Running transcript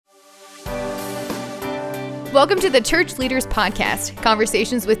Welcome to the Church Leaders Podcast,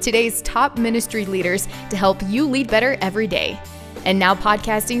 conversations with today's top ministry leaders to help you lead better every day. And now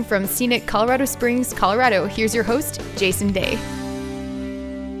podcasting from scenic Colorado Springs, Colorado, here's your host, Jason Day.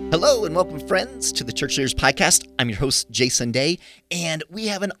 Hello and welcome, friends, to the Church Leaders Podcast. I'm your host, Jason Day, and we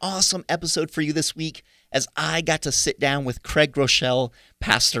have an awesome episode for you this week as I got to sit down with Craig Groeschel,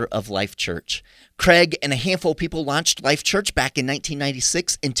 pastor of Life Church. Craig and a handful of people launched Life Church back in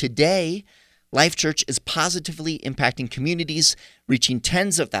 1996, and today, Life Church is positively impacting communities, reaching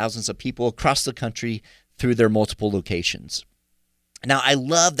tens of thousands of people across the country through their multiple locations. Now, I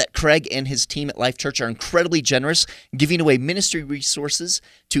love that Craig and his team at Life Church are incredibly generous, giving away ministry resources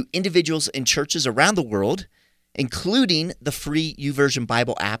to individuals and churches around the world, including the free YouVersion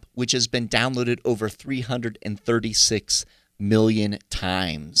Bible app, which has been downloaded over 336 million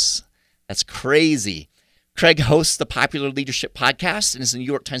times. That's crazy. Craig hosts the popular leadership podcast and is a New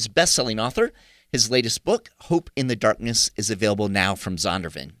York Times bestselling author. His latest book, Hope in the Darkness, is available now from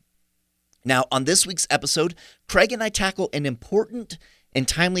Zondervan. Now, on this week's episode, Craig and I tackle an important and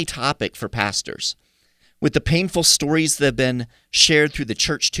timely topic for pastors. With the painful stories that have been shared through the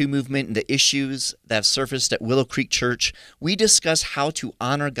Church 2 movement and the issues that have surfaced at Willow Creek Church, we discuss how to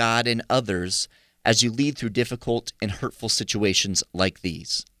honor God and others as you lead through difficult and hurtful situations like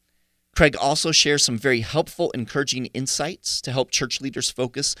these. Craig also shares some very helpful, encouraging insights to help church leaders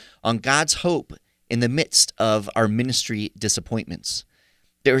focus on God's hope in the midst of our ministry disappointments.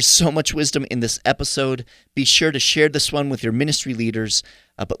 There is so much wisdom in this episode. Be sure to share this one with your ministry leaders,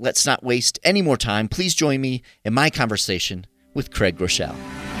 but let's not waste any more time. Please join me in my conversation with Craig Groeschel.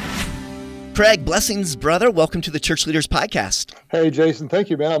 Craig, blessings, brother. Welcome to the Church Leaders Podcast. Hey, Jason. Thank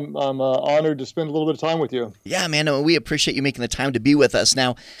you, man. I'm honored to spend a little bit of time with you. Yeah, man. We appreciate you making the time to be with us.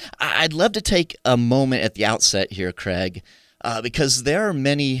 Now, I'd love to take a moment at the outset here, Craig, because there are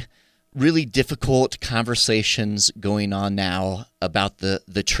many really difficult conversations going on now about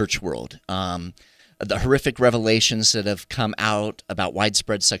the church world. The horrific revelations that have come out about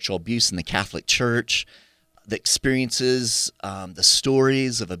widespread sexual abuse in the Catholic Church, the experiences, the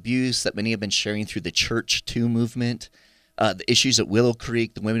stories of abuse that many have been sharing through the Church 2 movement, the issues at Willow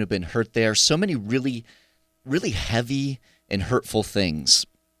Creek, the women who have been hurt there, so many really, really heavy and hurtful things.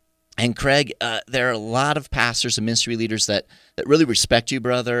 And Craig, there are a lot of pastors and ministry leaders that really respect you,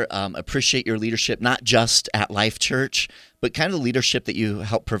 brother, appreciate your leadership, not just at Life Church, but kind of the leadership that you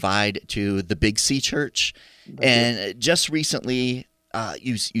help provide to the Big C Church. And just recently,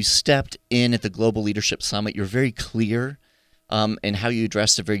 you stepped in at the Global Leadership Summit. You're very clear in how you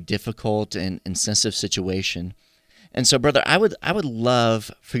addressed a very difficult and sensitive situation. And so, brother, I would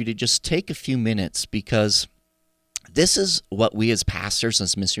love for you to just take a few minutes, because this is what we as pastors and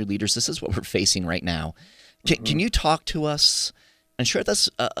as ministry leaders, this is what we're facing right now. Can you talk to us and share with us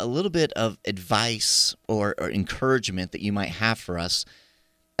a little bit of advice or encouragement that you might have for us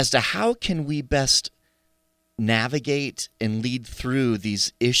as to how can we best navigate and lead through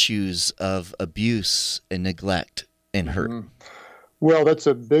these issues of abuse and neglect and hurt? Well, that's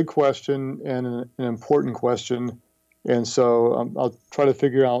a big question and an important question. And so I'll try to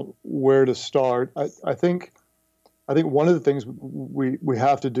figure out where to start. I think one of the things we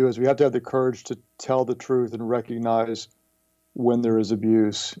have to do is we have to have the courage to tell the truth and recognize when there is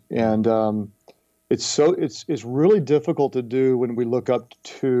abuse. And it's really difficult to do when we look up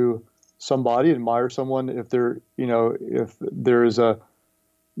to somebody, admire someone, if there is a,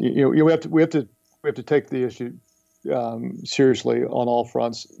 we have to take the issue seriously on all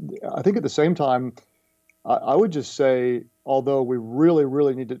fronts. I think at the same time, I would just say, although we really,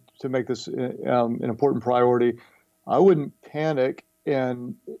 really need to make this an important priority, I wouldn't panic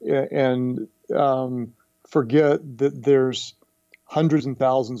and forget that there's hundreds and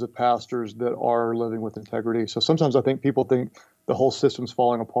thousands of pastors that are living with integrity. So sometimes I think people think the whole system's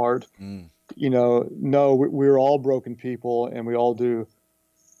falling apart. No, we're all broken people, and we all do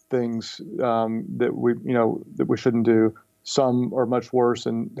things that we shouldn't do. Some are much worse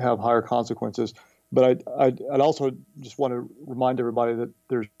and have higher consequences. But I'd also just want to remind everybody that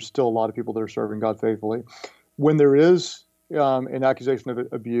there's still a lot of people that are serving God faithfully. When there is an accusation of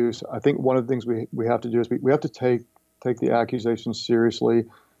abuse, I think one of the things we have to do is we have to take the accusations seriously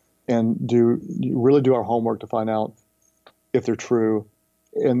and really do our homework to find out if they're true.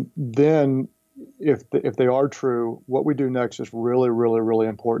 And then if they are true, what we do next is really, really, really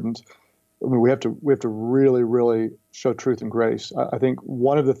important. I mean, we have to really, really show truth and grace. I think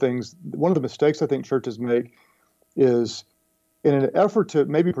one of the mistakes I think churches make is, in an effort to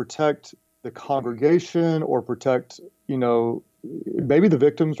maybe protect the congregation or protect, maybe the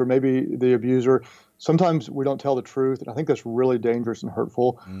victims or maybe the abuser, sometimes we don't tell the truth, and I think that's really dangerous and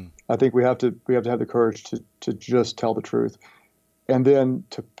hurtful. I think we have to have the courage to just tell the truth, and then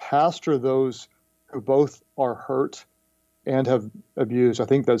to pastor those who both are hurt and have abused. I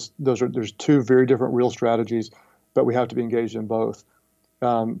think there's two very different real strategies, but we have to be engaged in both.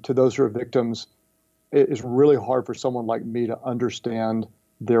 To those who are victims, it is really hard for someone like me to understand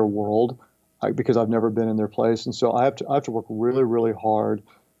their world, because I've never been in their place, and so I have to work really, really hard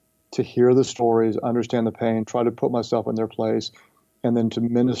to hear the stories, understand the pain, try to put myself in their place, and then to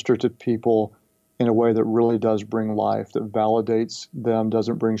minister to people in a way that really does bring life, that validates them,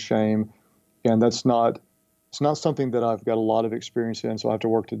 doesn't bring shame. And it's not something that I've got a lot of experience in, so I have to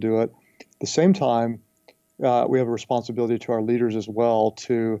work to do it. At the same time, we have a responsibility to our leaders as well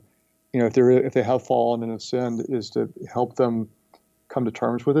to, if they have fallen and have sinned, is to help them come to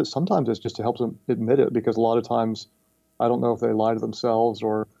terms with it. Sometimes it's just to help them admit it, because a lot of times I don't know if they lie to themselves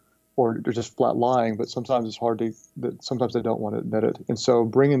or they're just flat lying, but sometimes it's hard sometimes they don't want to admit it. And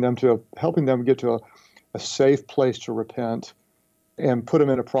so helping them get to a safe place to repent and put them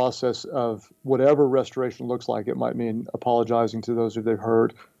in a process of whatever restoration looks like. It might mean apologizing to those who they've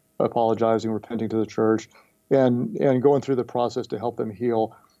hurt, apologizing, repenting to the church, and going through the process to help them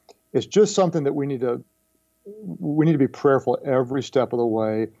heal. It's just something that we need to be prayerful every step of the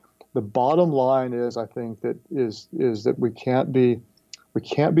way. The bottom line is, I think, that we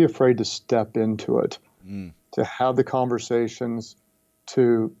can't be afraid to step into it, to have the conversations,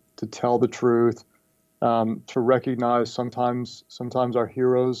 to tell the truth, to recognize sometimes our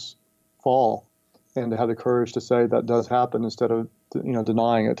heroes fall, and to have the courage to say that does happen instead of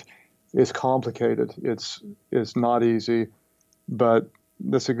denying it. It's complicated. It's not easy, but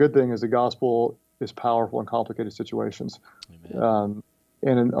that's a good thing. Is the gospel is powerful in complicated situations.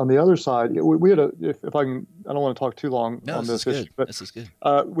 And on the other side, we had I don't want to talk too long on this issue, but this is good.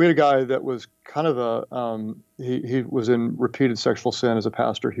 We had a guy that was kind of he was in repeated sexual sin as a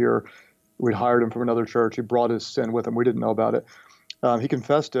pastor here. We'd hired him from another church. He brought his sin with him. We didn't know about it. He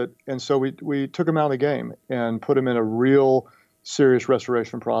confessed it, and so we took him out of the game and put him in a real serious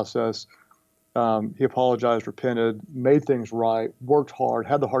restoration process. He apologized, repented, made things right, worked hard,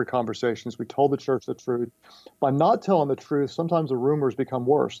 had the hard conversations. We told the church the truth. By not telling the truth, sometimes the rumors become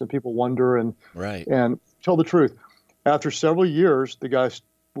worse, and people wonder and tell the truth. After several years,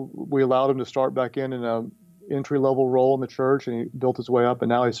 we allowed him to start back in a entry-level role in the church, and he built his way up, and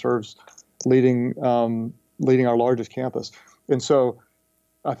now he serves leading our largest campus. And so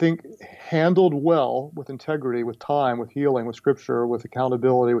I think handled well, with integrity, with time, with healing, with scripture, with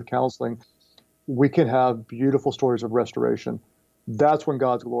accountability, with counseling, we can have beautiful stories of restoration. That's when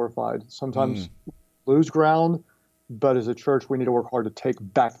God's glorified. Sometimes we lose ground, but as a church, we need to work hard to take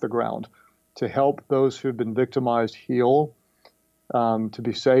back the ground, to help those who've been victimized heal, to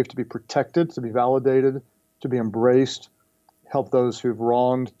be safe, to be protected, to be validated, to be embraced, help those who've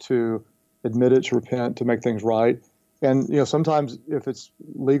wronged to admit it, to repent, to make things right. And sometimes if it's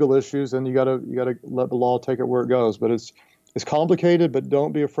legal issues, then you gotta let the law take it where it goes. But it's complicated, but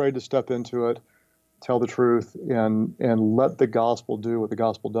don't be afraid to step into it, tell the truth, and let the gospel do what the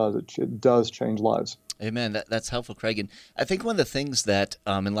gospel does. It does change lives. Amen. That's helpful, Craig. And I think one of the things that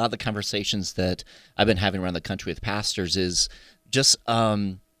in a lot of the conversations that I've been having around the country with pastors is just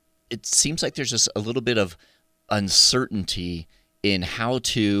it seems like there's just a little bit of uncertainty in how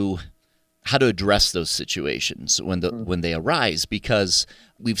to address those situations when they arise, because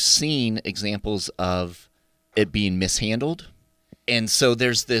we've seen examples of it being mishandled. And so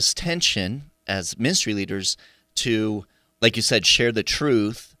there's this tension as ministry leaders to, like you said, share the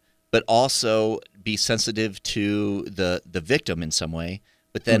truth, but also be sensitive to the victim in some way.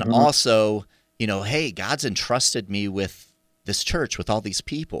 But then also, hey, God's entrusted me with this church, with all these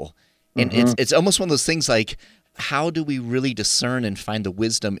people. And it's almost one of those things like, how do we really discern and find the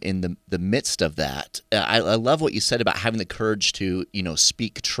wisdom in the midst of that? I love what you said about having the courage to,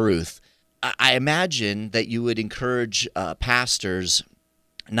 speak truth. I imagine that you would encourage pastors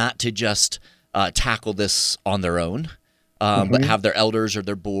not to just tackle this on their own, but have their elders or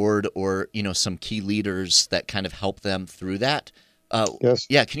their board or, some key leaders that kind of help them through that. Yes.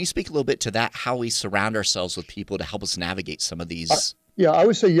 Yeah. Can you speak a little bit to that, how we surround ourselves with people to help us navigate some of these? Yeah, I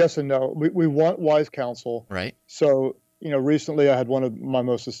would say yes and no. We want wise counsel. Right. So, recently I had one of my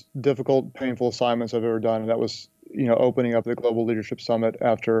most difficult, painful assignments I've ever done, and that was, opening up the Global Leadership Summit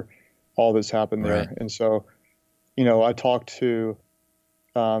after all this happened there. Right. And so, I talked to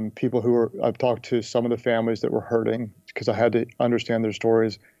I've talked to some of the families that were hurting because I had to understand their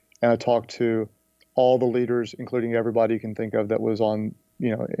stories. And I talked to all the leaders, including everybody you can think of that was on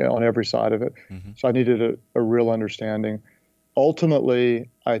every side of it. So I needed a real understanding. ultimately,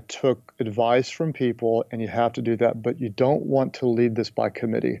 I took advice from people, and you have to do that, but you don't want to lead this by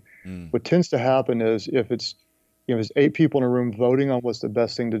committee. What tends to happen is if it's, there's 8 people in a room voting on what's the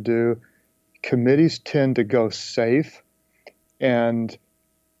best thing to do, committees tend to go safe, and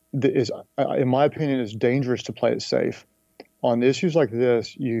in my opinion, it's dangerous to play it safe. On issues like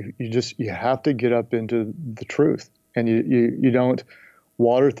this, you have to get up into the truth, and you don't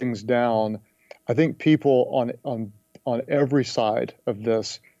water things down. I think people on every side of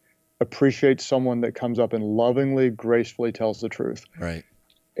this appreciate someone that comes up and lovingly, gracefully tells the truth. Right.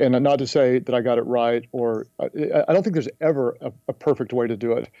 And not to say that I got it right, or I don't think there's ever a perfect way to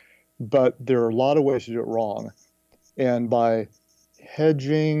do it, but there are a lot of ways to do it wrong. And by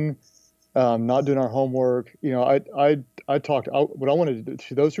hedging, not doing our homework, I talked. What I wanted to do,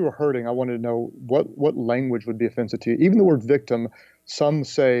 to those who are hurting, I wanted to know what language would be offensive to you. Even the word victim, some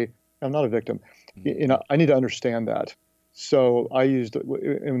say I'm not a victim. I need to understand that. So I used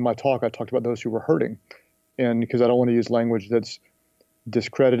in my talk. I talked about those who were hurting, and because I don't want to use language that's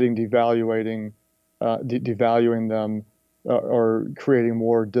discrediting, devaluing them, or creating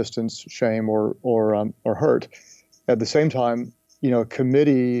more distance, shame, or hurt. At the same time, a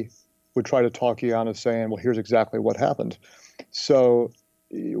committee would try to talk you out of saying, well, here's exactly what happened. So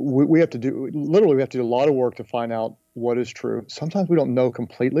we have to do a lot of work to find out what is true. Sometimes we don't know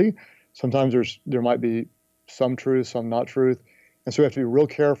completely. Sometimes there might be some truth, some not truth. And so we have to be real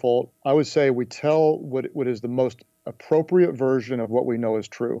careful. I would say we tell what is the most appropriate version of what we know is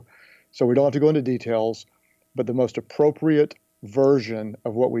true. So we don't have to go into details, but the most appropriate version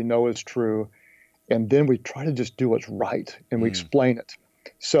of what we know is true. And then we try to just do what's right, and we explain it.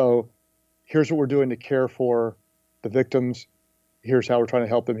 So here's what we're doing to care for the victims. Here's how we're trying to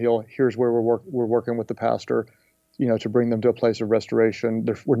help them heal. Here's where we're working with the pastor, to bring them to a place of restoration.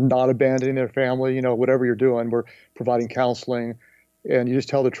 We're not abandoning their family. Whatever you're doing, we're providing counseling, and you just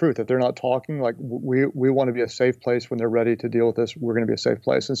tell the truth. If they're not talking, like we want to be a safe place when they're ready to deal with this. We're going to be a safe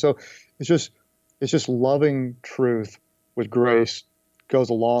place. And so it's just loving truth with grace goes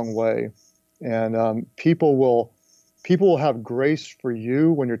a long way, and people will have grace for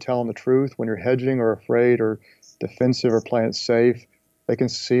you when you're telling the truth. When you're hedging or afraid or defensive or playing it safe, they can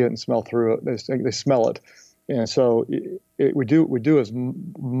see it and smell through it. They smell it. And so we do as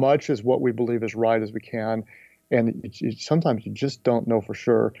much as what we believe is right as we can. And sometimes you just don't know for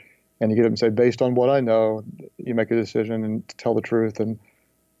sure. And you get up and say, based on what I know, you make a decision and tell the truth and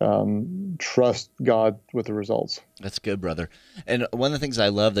trust God with the results. That's good, brother. And one of the things I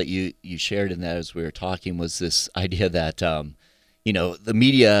love that you shared in that as we were talking was this idea that, the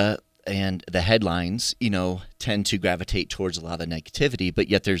media and the headlines, tend to gravitate towards a lot of negativity, but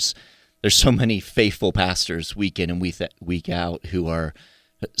yet there's so many faithful pastors week in and week out who are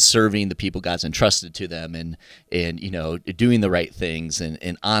serving the people God's entrusted to them and doing the right things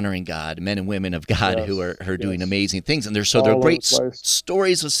and honoring God, men and women of God who are doing amazing things. And they're great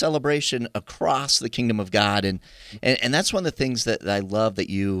stories of celebration across the kingdom of God. And that's one of the things that I love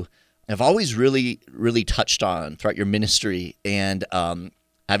that you have always really, really touched on throughout your ministry and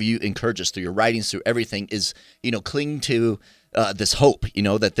have you encouraged us through your writings, through everything is, cling to this hope,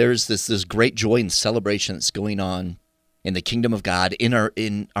 that there's this great joy and celebration that's going on in the kingdom of God in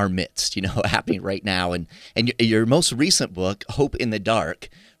our midst, happening right now. And your most recent book, Hope in the Dark,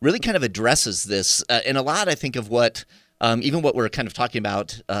 really kind of addresses this. And a lot, I think, of what even what we're kind of talking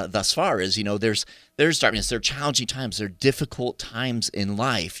about thus far is, there's darkness, there are challenging times, there are difficult times in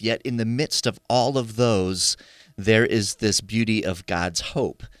life. Yet in the midst of all of those, there is this beauty of God's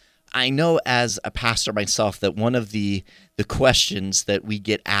hope. I know as a pastor myself that one of the questions that we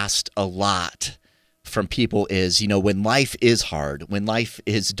get asked a lot from people is, when life is hard, when life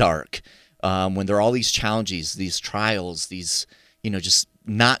is dark, when there are all these challenges, these trials, these, just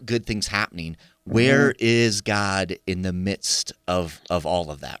not good things happening, where is God in the midst of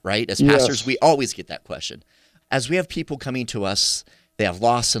all of that, right? As pastors, we always get that question. As we have people coming to us, they have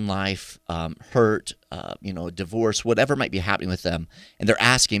loss in life, hurt, divorce, whatever might be happening with them, and they're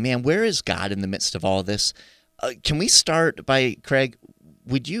asking, man, where is God in the midst of all of this? Can we start by, Craig,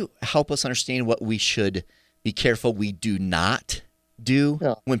 would you help us understand what we should be careful we do not do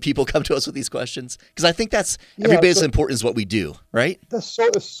when people come to us with these questions? Because I think that's every bit as important as what we do, right? That's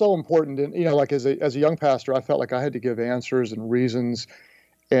so important. And, like as a young pastor, I felt like I had to give answers and reasons.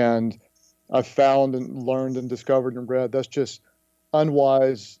 And I found and learned and discovered and read that's just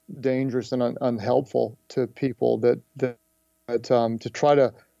unwise, dangerous, and unhelpful to people that to try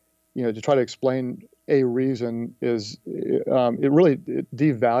to explain a reason is it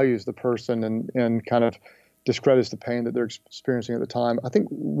devalues the person and kind of discredits the pain that they're experiencing at the time. I think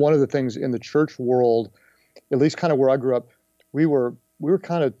one of the things in the church world, at least kind of where I grew up, we were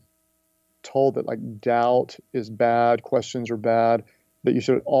kind of told that like doubt is bad, questions are bad, that you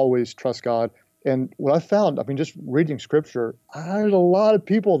should always trust God. And what I found, I mean, just reading scripture, there's a lot of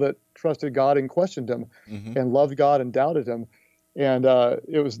people that trusted God and questioned him and loved God and doubted him. And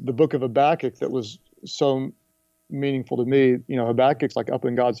it was the book of Habakkuk that was so meaningful to me. You know, Habakkuk's like up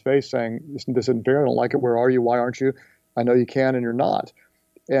in God's face saying, this isn't fair. I don't like it. Where are you? Why aren't you? I know you can and you're not.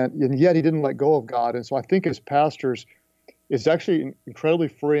 And yet he didn't let go of God. And so I think as pastors, it's actually incredibly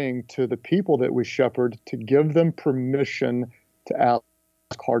freeing to the people that we shepherd to give them permission to ask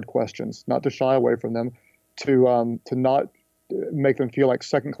hard questions, not to shy away from them, to not make them feel like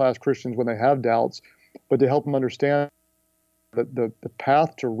second-class Christians when they have doubts, but to help them understand that the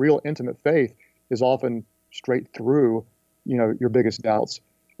path to real intimate faith is often straight through, you know, your biggest doubts.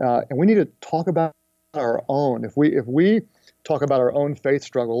 And we need to talk about our own. If we talk about our own faith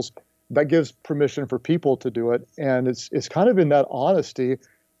struggles, that gives permission for people to do it. And it's kind of in that honesty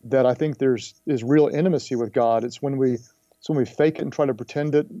that I think is real intimacy with God. It's when we fake it and try to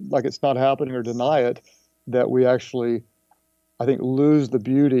pretend it like it's not happening or deny it, that we actually, I think, lose the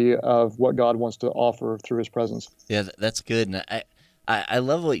beauty of what God wants to offer through his presence. Yeah, that's good. And I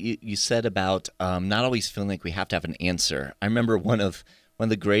love what you said about not always feeling like we have to have an answer. I remember one of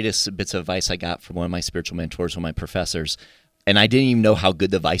the greatest bits of advice I got from one of my spiritual mentors, one of my professors, and I didn't even know how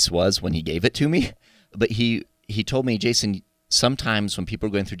good the advice was when he gave it to me. But he told me, Jason, sometimes when people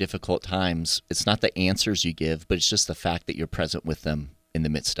are going through difficult times, it's not the answers you give, but it's just the fact that you're present with them in the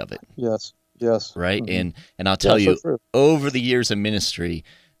midst of it. Yes. Right? Mm-hmm. And I'll tell you, over the years of ministry,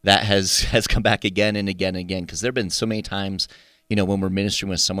 that has come back again and again and again, because there have been so many times, you know, when we're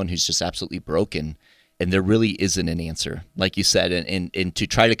ministering with someone who's just absolutely broken, and there really isn't an answer, like you said, and to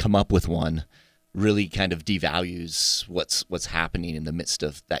try to come up with one really kind of devalues what's happening in the midst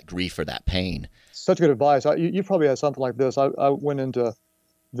of that grief or that pain. Such good advice. You probably had something like this. I went in to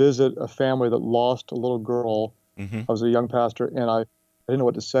visit a family that lost a little girl. I was a young pastor, and I didn't know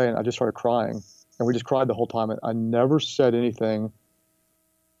what to say, and I just started crying. And we just cried the whole time. And I never said anything.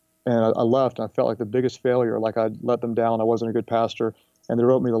 And I left, and I felt like the biggest failure, like I'd let them down. I wasn't a good pastor. And they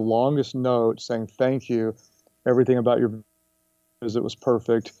wrote me the longest note saying, thank you. Everything about your visit was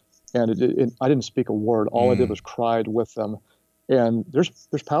perfect. And I didn't speak a word. All I did was cried with them. And there's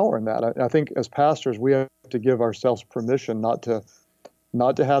power in that. I think as pastors, we have to give ourselves permission not to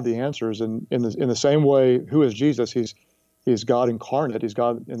have the answers. And in the same way, who is Jesus? He's God incarnate. He's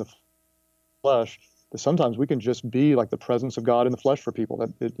God in the flesh. But sometimes we can just be like the presence of God in the flesh for people.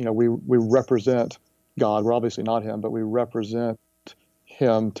 That we represent God. We're obviously not him, but we represent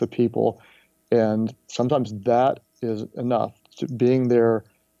him to people. And sometimes that is enough. Being there,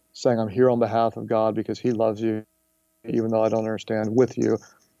 saying, I'm here on behalf of God because he loves you, even though I don't understand, with you,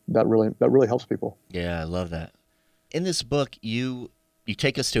 that really helps people. Yeah, I love that. In this book, you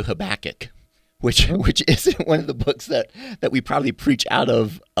take us to Habakkuk, which isn't one of the books that we probably preach out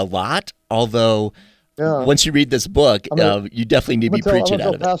of a lot, although once you read this book, you definitely need to be preaching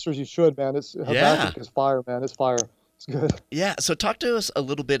out of it. Pastors, you should, man. Habakkuk is fire, man. It's fire. It's good. Yeah, so talk to us a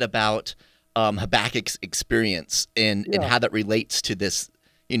little bit about Habakkuk's experience and how that relates to this,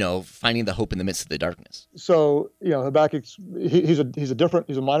 finding the hope in the midst of the darkness. So, Habakkuk's he's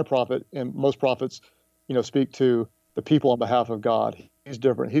a minor prophet, and most prophets, speak to the people on behalf of God. He's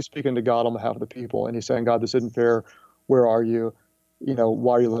different. He's speaking to God on behalf of the people, and he's saying, God, this isn't fair. Where are you?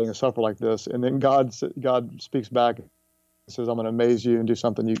 Why are you letting us suffer like this? And then God speaks back and says, I'm going to amaze you and do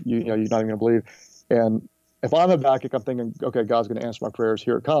something you're not even going to believe. And if I'm Habakkuk, I'm thinking, okay, God's going to answer my prayers.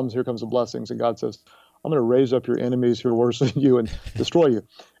 Here it comes. Here comes the blessings. And God says, I'm going to raise up your enemies who are worse than you and destroy you.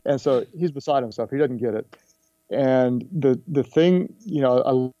 And so he's beside himself. He doesn't get it. And the thing,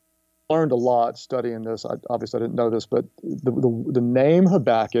 I learned a lot studying this. Obviously, I didn't know this, but the name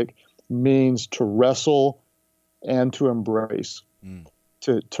Habakkuk means to wrestle and to embrace.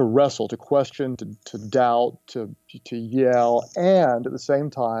 To wrestle, to question, to doubt, to yell, and at the same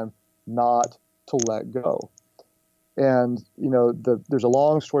time, not to let go. And, there's a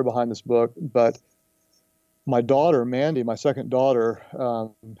long story behind this book, but my daughter, Mandy, my second daughter,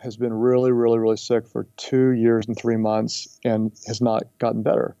 has been really, really, really sick for 2 years and 3 months and has not gotten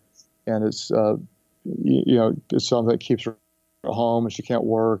better. And it's, it's something that keeps her at home and she can't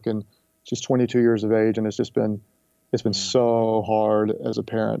work, and she's 22 years of age, and it's been so hard as a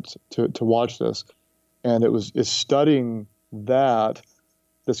parent to watch this. And it's studying that's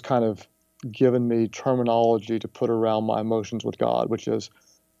kind of given me terminology to put around my emotions with God, which is,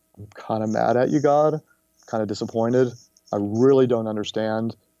 I'm kind of mad at you, God, kind of disappointed. I really don't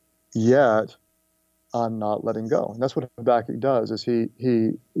understand, yet I'm not letting go. And that's what Habakkuk does, is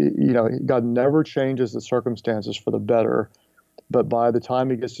he God never changes the circumstances for the better, But by the time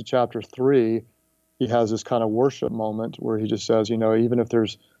he gets to chapter 3, he has this kind of worship moment where he just says, even if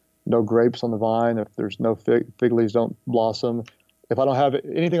there's no grapes on the vine, if there's no fig leaves don't blossom, if I don't have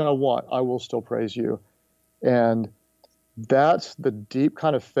anything I want, I will still praise you. And that's the deep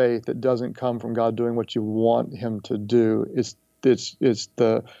kind of faith that doesn't come from God doing what you want him to do. It's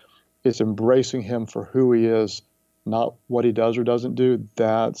embracing him for who he is, not what he does or doesn't do.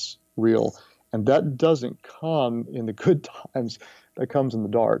 That's real. And that doesn't come in the good times. That comes in the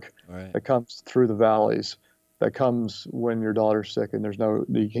dark. Right. That comes through the valleys. That comes when your daughter's sick and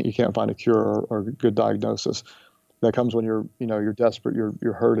you can't find a cure or good diagnosis. That comes when you're desperate,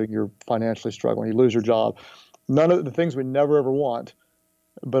 you're hurting, you're financially struggling, you lose your job. None of the things we never ever want.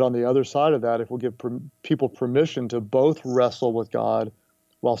 But on the other side of that, if we'll give people permission to both wrestle with God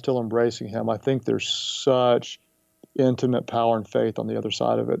while still embracing him, I think there's such intimate power and faith on the other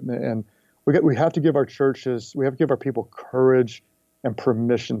side of it. And we have to give our churches, we have to give our people courage and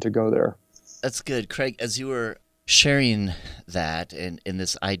permission to go there. That's good. Craig, as you were sharing that and in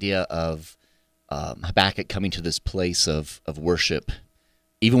this idea of Habakkuk coming to this place of worship,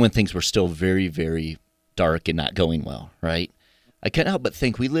 even when things were still very, very dark and not going well, right? I can't help but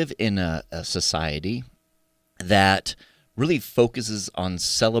think we live in a society that really focuses on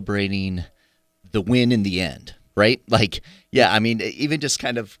celebrating the win in the end, right? Like, yeah, I mean, even just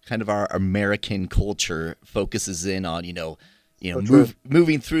kind of our American culture focuses in on,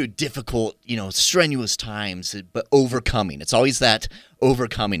 moving through difficult, strenuous times, but overcoming. It's always that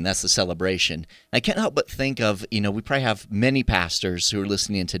overcoming. That's the celebration. I can't help but think of, we probably have many pastors who are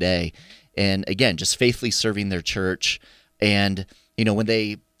listening in today, and again, just faithfully serving their church. And, when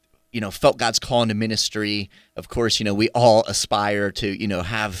they, felt God's call into ministry, of course, we all aspire to,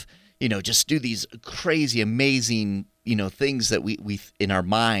 have, just do these crazy, amazing, things that we in our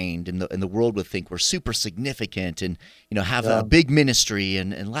mind and the world would think were super significant, and have a big ministry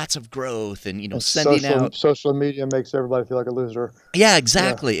and lots of growth, and sending out. Social media makes everybody feel like a loser. Yeah,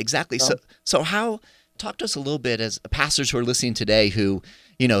 exactly. Yeah. So talk to us a little bit as pastors who are listening today, who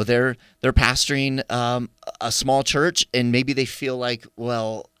they're pastoring a small church, and maybe they feel like,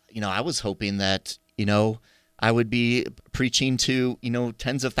 well, I was hoping that I would be preaching to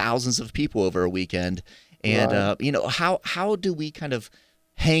tens of thousands of people over a weekend. And, right. How do we kind of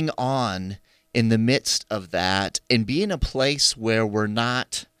hang on in the midst of that and be in a place where we're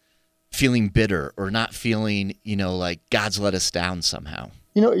not feeling bitter or not feeling, like God's let us down somehow?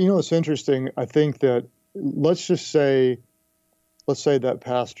 It's interesting. I think that let's say that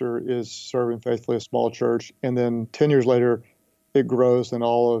pastor is serving faithfully a small church, and then 10 years later it grows and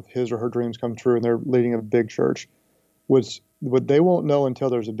all of his or her dreams come true and they're leading a big church. What they won't know until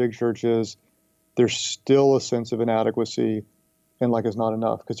there's a big church is there's still a sense of inadequacy and like it's not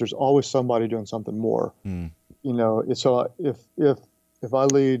enough, because there's always somebody doing something more. So if I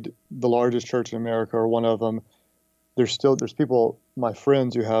lead the largest church in America or one of them, there's people, my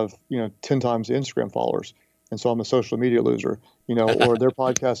friends, who have 10 times the Instagram followers, and so I'm a social media loser, or their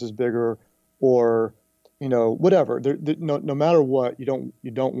podcast is bigger, or whatever. No matter what, you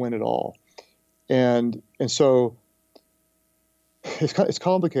don't win it all, and so. It's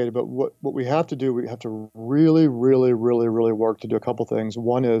complicated, but what we have to do, we have to really, really, really, really work to do a couple things.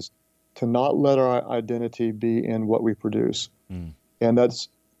 One is to not let our identity be in what we produce. And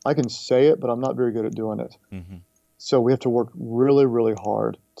I can say it, but I'm not very good at doing it. Mm-hmm. So we have to work really, really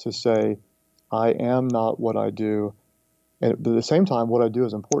hard to say, I am not what I do. And at the same time, what I do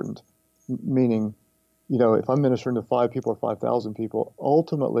is important. Meaning, if I'm ministering to 5 people or 5,000 people,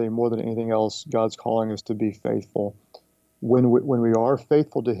 ultimately, more than anything else, God's calling us to be faithful. When we are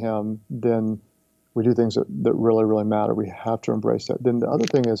faithful to him, then we do things that really, really matter. We have to embrace that. Then the other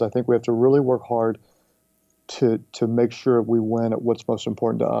thing is, I think we have to really work hard to make sure we win at what's most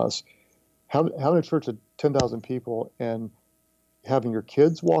important to us. Having a church of 10,000 people and having your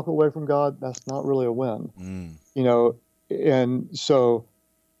kids walk away from God, that's not really a win. And so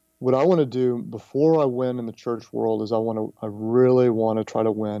what I want to do before I win in the church world is I really want to try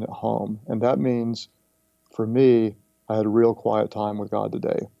to win at home. And that means, for me, I had a real quiet time with God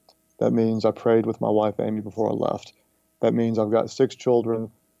today. That means I prayed with my wife, Amy, before I left. That means I've got 6 children.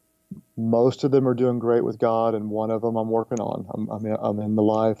 Most of them are doing great with God, and one of them I'm working on. I'm in the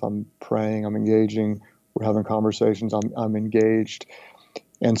life. I'm praying. I'm engaging. We're having conversations. I'm engaged.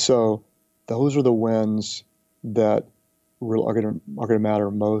 And so those are the wins that are going to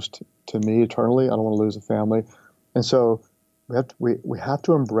matter most to me eternally. I don't want to lose a family. And so we have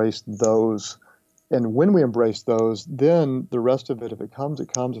to embrace those. And when we embrace those, then the rest of it, if it comes,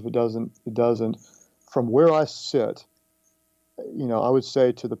 it comes. If it doesn't, it doesn't. From where I sit, I would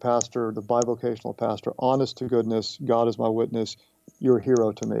say to the pastor, the bivocational pastor, honest to goodness, God is my witness, you're a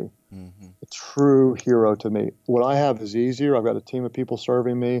hero to me, a true hero to me. What I have is easier. I've got a team of people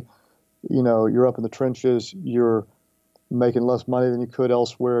serving me. You're up in the trenches. You're making less money than you could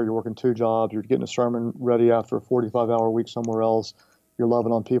elsewhere. You're working 2 jobs. You're getting a sermon ready after a 45-hour week somewhere else. You're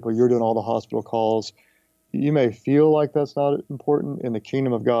loving on people. You're doing all the hospital calls. You may feel like that's not important. In the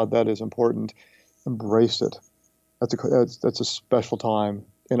kingdom of God, that is important. Embrace it. That's a special time.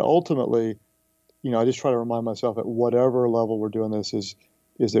 And ultimately, I just try to remind myself at whatever level we're doing this is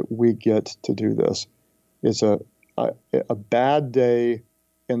that we get to do this. It's a bad day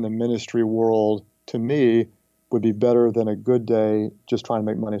in the ministry world, to me, would be better than a good day just trying to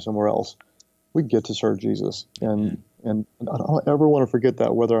make money somewhere else. We get to serve Jesus. And I don't ever want to forget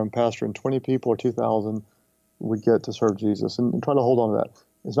that, whether I'm pastoring 20 people or 2,000, we get to serve Jesus and try to hold on to that.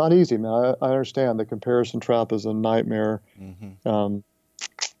 It's not easy, man. I understand the comparison trap is a nightmare. Run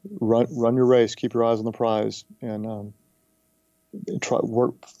your race, keep your eyes on the prize, and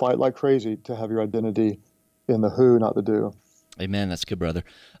fight like crazy to have your identity in the who, not the do. Amen. That's good, brother.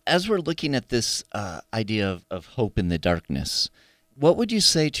 As we're looking at this idea of hope in the darkness, what would you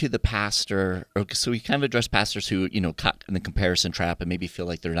say to the pastor? So we kind of address pastors who, caught in the comparison trap and maybe feel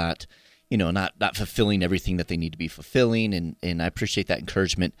like they're not, not fulfilling everything that they need to be fulfilling. And I appreciate that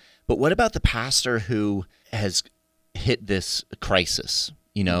encouragement. But what about the pastor who has hit this crisis,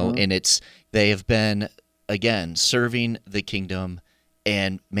 and they have been, again, serving the kingdom,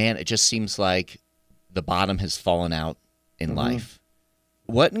 and man, it just seems like the bottom has fallen out in life.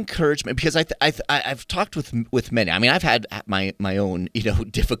 What encouragement? Because I've talked with many. I mean, I've had my own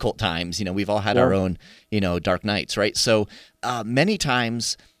difficult times. We've all had our own dark nights, right? So many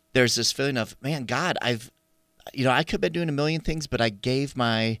times there's this feeling of, man, God, I could have been doing a million things, but I gave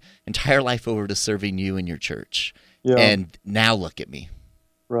my entire life over to serving you and your church, and now look at me.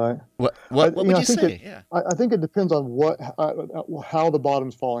 Right. What would you say? I think it depends on how the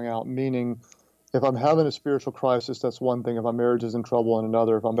bottom's falling out. Meaning, if I'm having a spiritual crisis, that's one thing. If my marriage is in trouble, and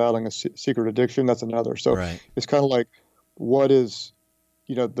another. If I'm battling a secret addiction, that's another. So It's kind of like, what is,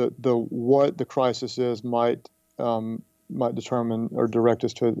 what the crisis is might determine or direct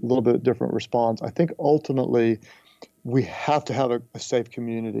us to a little bit different response. I think ultimately we have to have a safe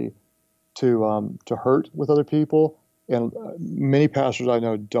community to hurt with other people, and many pastors I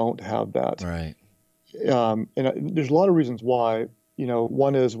know don't have that. Right. And there's a lot of reasons why.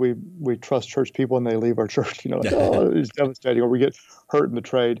 One is we trust church people and they leave our church. It's devastating, or we get hurt in the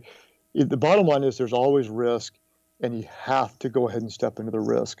trade. The bottom line is there's always risk, and you have to go ahead and step into the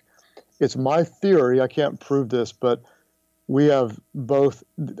risk. It's my theory. I can't prove this, but we have both.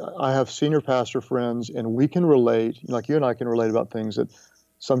 I have senior pastor friends, and we can relate, like you and I can relate about things that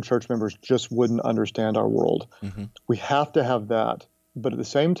some church members just wouldn't understand our world. We have to have that. But at the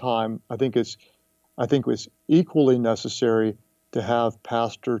same time, I think it's equally necessary to have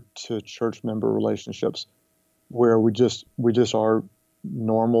pastor to church member relationships where we just are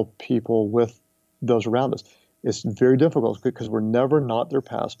normal people with those around us. It's very difficult because we're never not their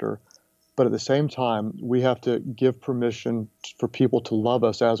pastor, but at the same time, we have to give permission for people to love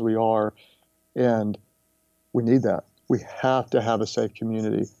us as we are, and we need that. We have to have a safe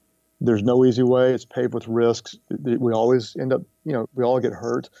community. There's no easy way. It's paved with risks. We always end up, we all get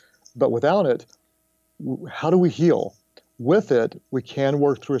hurt, but without it, how do we heal? With it, we can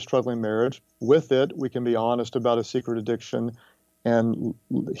work through a struggling marriage. With it, we can be honest about a secret addiction and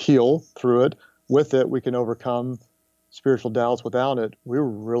heal through it. With it, we can overcome spiritual doubts. Without it, we're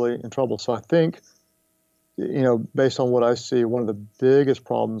really in trouble. So I think, based on what I see, one of the biggest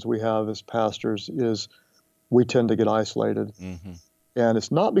problems we have as pastors is we tend to get isolated. And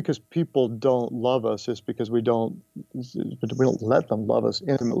it's not because people don't love us. It's because we don't let them love us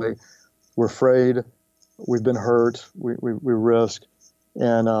intimately. We're afraid. We've been hurt. We risk.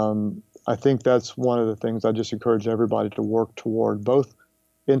 And I think that's one of the things I just encourage everybody to work toward, both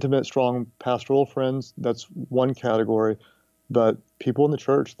intimate, strong pastoral friends. That's one category. But people in the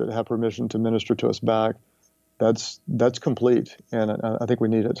church that have permission to minister to us back, that's complete. And I think we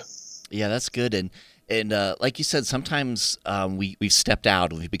need it. Yeah, that's good. And like you said, sometimes we've stepped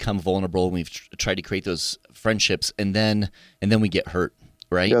out, we've become vulnerable, and we've tried to create those friendships, and then we get hurt,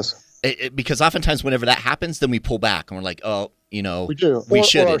 right? Yes. Because oftentimes whenever that happens, then we pull back and we're like, we do. We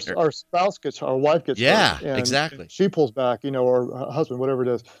shouldn't. Our spouse our wife gets hurt. Yeah, exactly. She pulls back, or her husband, whatever it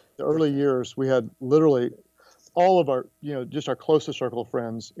is. The early years, we had literally all of our, just our closest circle of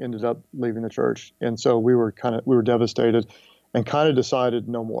friends ended up leaving the church. And so we were devastated and kind of decided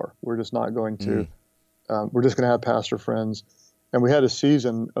no more. We're just not going to, we're just going to have pastor friends. And we had a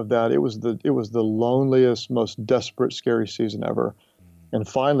season of that. It was the loneliest, most desperate, scary season ever. And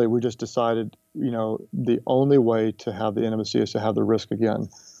finally, we just decided, the only way to have the intimacy is to have the risk again.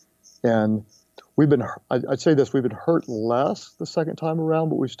 And I'd say this, we've been hurt less the second time around,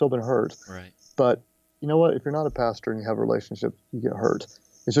 but we've still been hurt. Right. But you know what? If you're not a pastor and you have a relationship, you get hurt.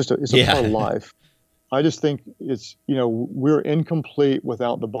 It's just a part of life. I just think it's, we're incomplete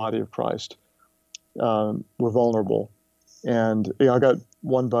without the body of Christ. We're vulnerable. And I got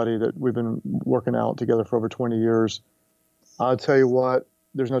one buddy that we've been working out together for over 20 years. I'll tell you what,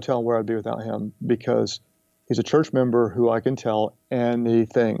 there's no telling where I'd be without him, because he's a church member who I can tell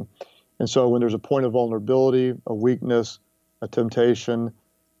anything. And so when there's a point of vulnerability, a weakness, a temptation,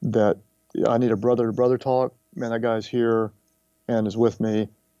 that I need a brother-to-brother talk, man, that guy's here and is with me.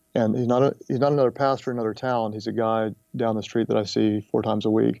 And he's not another pastor in another town. He's a guy down the street that I see 4 times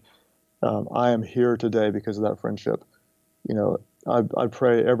a week. I am here today because of that friendship. I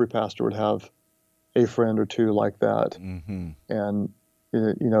pray every pastor would have a friend or two like that. Mm-hmm. And,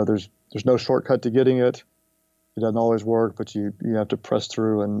 there's no shortcut to getting it. It doesn't always work, but you have to press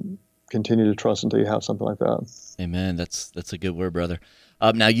through and continue to trust until you have something like that. Amen. That's a good word, brother.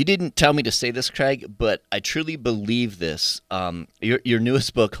 Now, you didn't tell me to say this, Craig, but I truly believe this. Your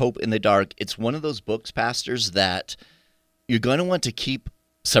newest book, Hope in the Dark, it's one of those books, pastors, that you're going to want to keep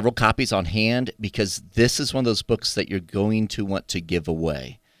several copies on hand, because this is one of those books that you're going to want to give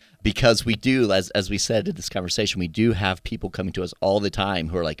away. Because we do, as we said in this conversation, we do have people coming to us all the time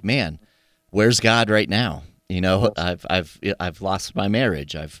who are like, man, where's God right now? I've lost my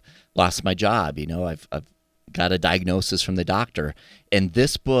marriage. I've lost my job. I've got a diagnosis from the doctor. And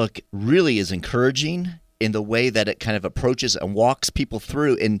this book really is encouraging in the way that it kind of approaches and walks people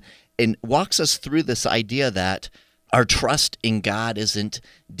through and walks us through this idea that our trust in God isn't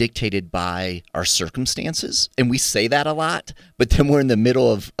dictated by our circumstances. And we say that a lot, but then we're in the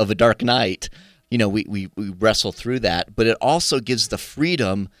middle of a dark night. We wrestle through that, but it also gives the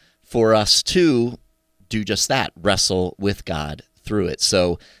freedom for us to do just that, wrestle with God through it.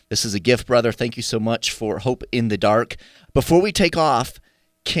 So this is a gift, brother. Thank you so much for Hope in the Dark. Before we take off,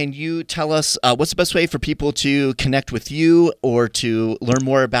 can you tell us what's the best way for people to connect with you or to learn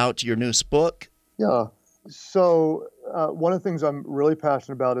more about your newest book? Yeah. So one of the things I'm really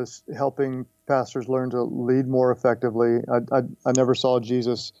passionate about is helping pastors learn to lead more effectively. I never saw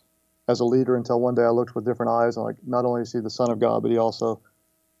Jesus as a leader until one day I looked with different eyes. And not only is he the Son of God, but he also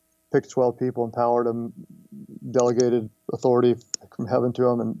picked 12 people, empowered them, delegated authority from heaven to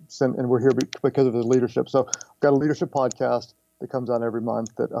them, and we're here because of his leadership. So I've got a leadership podcast that comes out every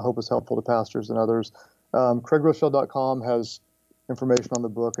month that I hope is helpful to pastors and others. CraigGroeschel.com has information on the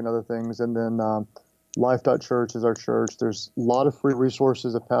book and other things. And then Life.Church is our church. There's a lot of free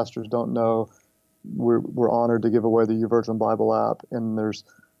resources if pastors don't know. We're honored to give away the YouVersion Bible app, and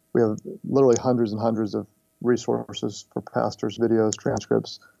we have literally hundreds and hundreds of resources for pastors, videos,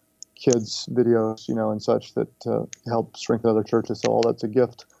 transcripts, kids' videos, and such that help strengthen other churches. So all that's a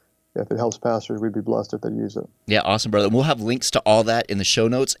gift. If it helps pastors, we'd be blessed if they use it. Yeah, awesome, brother. And we'll have links to all that in the show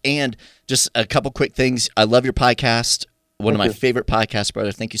notes. And just a couple quick things. I love your podcast. One of my favorite podcasts,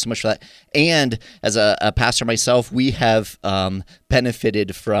 brother. Thank you so much for that. And as a pastor myself, we have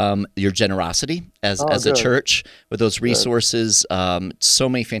benefited from your generosity as a church with those resources. So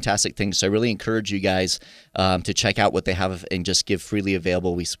many fantastic things. So I really encourage you guys to check out what they have and just give freely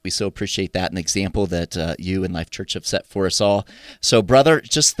available. We so appreciate that, an example that you and Life Church have set for us all. So, brother,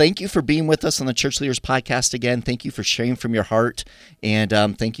 just thank you for being with us on the Church Leaders Podcast again. Thank you for sharing from your heart, and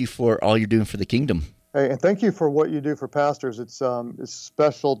thank you for all you're doing for the kingdom. Hey, and thank you for what you do for pastors. It's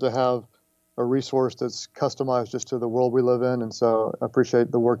special to have a resource that's customized just to the world we live in, and so I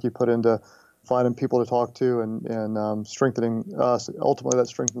appreciate the work you put into finding people to talk to and strengthening us. Ultimately, that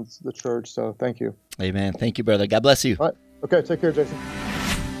strengthens the church, so thank you. Amen. Thank you, brother. God bless you. All right. Okay, take care, Jason.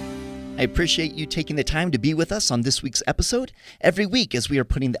 I appreciate you taking the time to be with us on this week's episode. Every week, as we are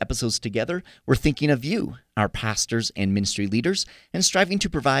putting the episodes together, we're thinking of you, our pastors and ministry leaders, and striving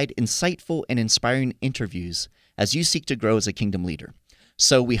to provide insightful and inspiring interviews as you seek to grow as a kingdom leader.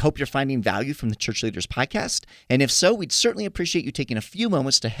 So we hope you're finding value from the Church Leaders Podcast, and if so, we'd certainly appreciate you taking a few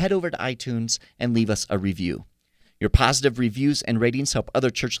moments to head over to iTunes and leave us a review. Your positive reviews and ratings help other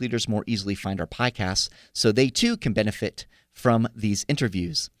church leaders more easily find our podcasts, so they too can benefit from these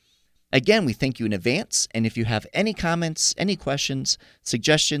interviews. Again, we thank you in advance, and if you have any comments, any questions,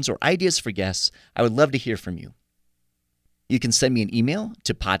 suggestions, or ideas for guests, I would love to hear from you. You can send me an email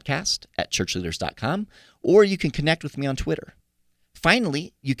to podcast@churchleaders.com, or you can connect with me on Twitter.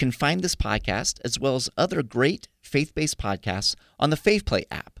 Finally, you can find this podcast as well as other great faith-based podcasts on the FaithPlay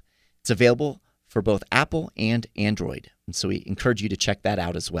app. It's available for both Apple and Android. And so we encourage you to check that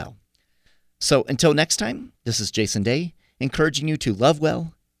out as well. So until next time, this is Jason Day, encouraging you to love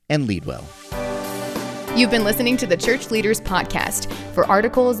well and lead well. You've been listening to the Church Leaders Podcast. For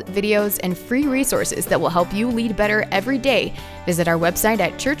articles, videos, and free resources that will help you lead better every day, visit our website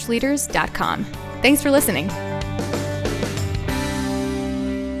at churchleaders.com. Thanks for listening.